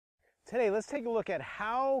Today, let's take a look at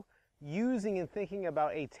how using and thinking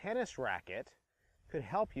about a tennis racket could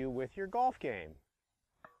help you with your golf game.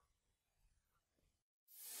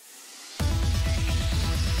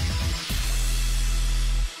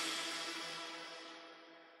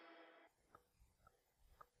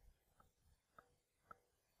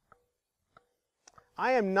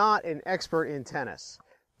 I am not an expert in tennis,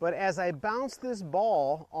 but as I bounce this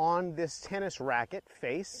ball on this tennis racket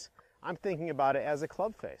face, I'm thinking about it as a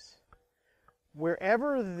club face.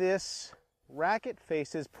 Wherever this racket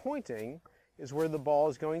face is pointing is where the ball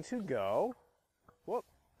is going to go. Whoop,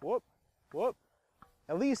 whoop, whoop.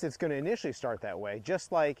 At least it's going to initially start that way,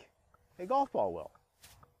 just like a golf ball will.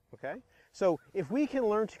 Okay? So if we can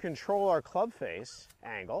learn to control our club face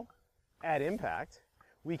angle at impact,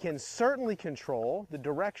 we can certainly control the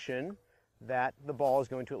direction that the ball is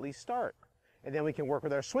going to at least start. And then we can work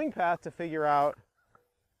with our swing path to figure out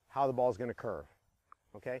how the ball is going to curve.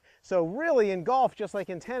 Okay? So really in golf, just like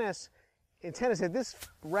in tennis, if this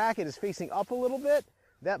racket is facing up a little bit,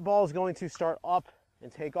 that ball is going to start up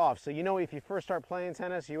and take off. So you know, if you first start playing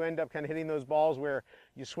tennis, you end up kind of hitting those balls where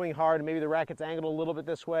you swing hard and maybe the racket's angled a little bit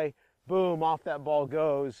this way, boom, off that ball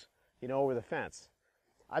goes, you know, over the fence.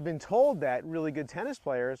 I've been told that really good tennis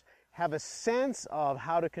players have a sense of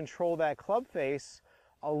how to control that club face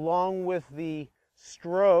along with the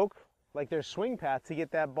stroke, like their swing path, to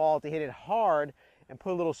get that ball to hit it hard and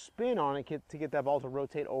put a little spin on it to get that ball to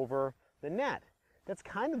rotate over the net. That's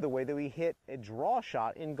kind of the way that we hit a draw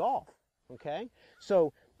shot in golf, okay?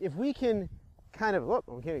 So if we can kind of,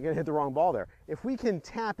 I'm going to hit the wrong ball there. If we can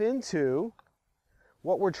tap into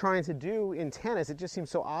what we're trying to do in tennis, it just seems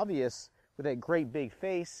so obvious with that great big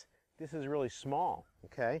face. This is really small,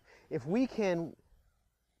 okay? If we can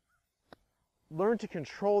learn to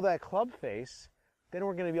control that club face, then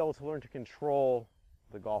we're going to be able to learn to control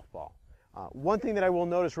the golf ball. One thing that I will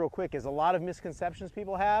notice real quick is a lot of misconceptions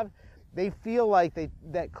people have. They feel like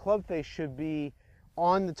that club face should be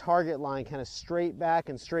on the target line, kind of straight back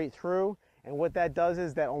and straight through. And what that does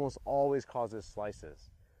is that almost always causes slices.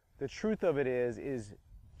 The truth of it is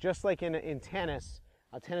just like in tennis,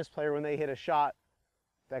 a tennis player, when they hit a shot,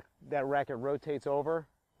 that racket rotates over,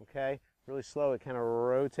 okay? Really slow, it kind of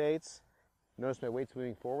rotates. Notice my weight's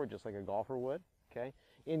moving forward just like a golfer would, okay?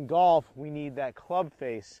 In golf, we need that club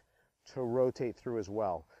face to rotate through as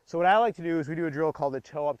well. So what I like to do is we do a drill called the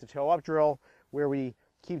toe up to toe up drill, where we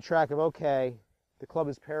keep track of, okay, the club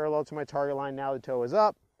is parallel to my target line, now the toe is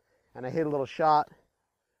up, and I hit a little shot,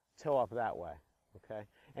 toe up that way, okay?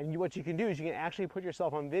 And what you can do is you can actually put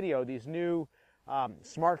yourself on video. These new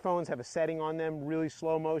smartphones have a setting on them, really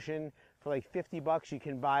slow motion. For like 50 bucks, you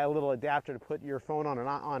can buy a little adapter to put your phone on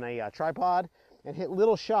a tripod and hit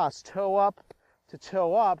little shots, toe up to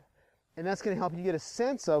toe up, and that's going to help you get a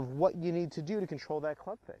sense of what you need to do to control that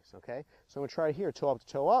club face, okay? So I'm going to try it here, toe up to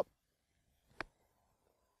toe up.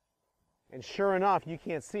 And sure enough, you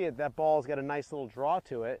can't see it, that ball's got a nice little draw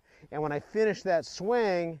to it. And when I finish that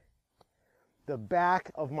swing, the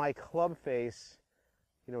back of my club face,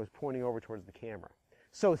 you know, is pointing over towards the camera.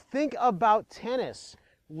 So think about tennis.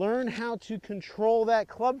 Learn how to control that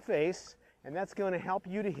club face, and that's going to help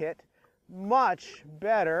you to hit much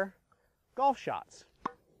better golf shots.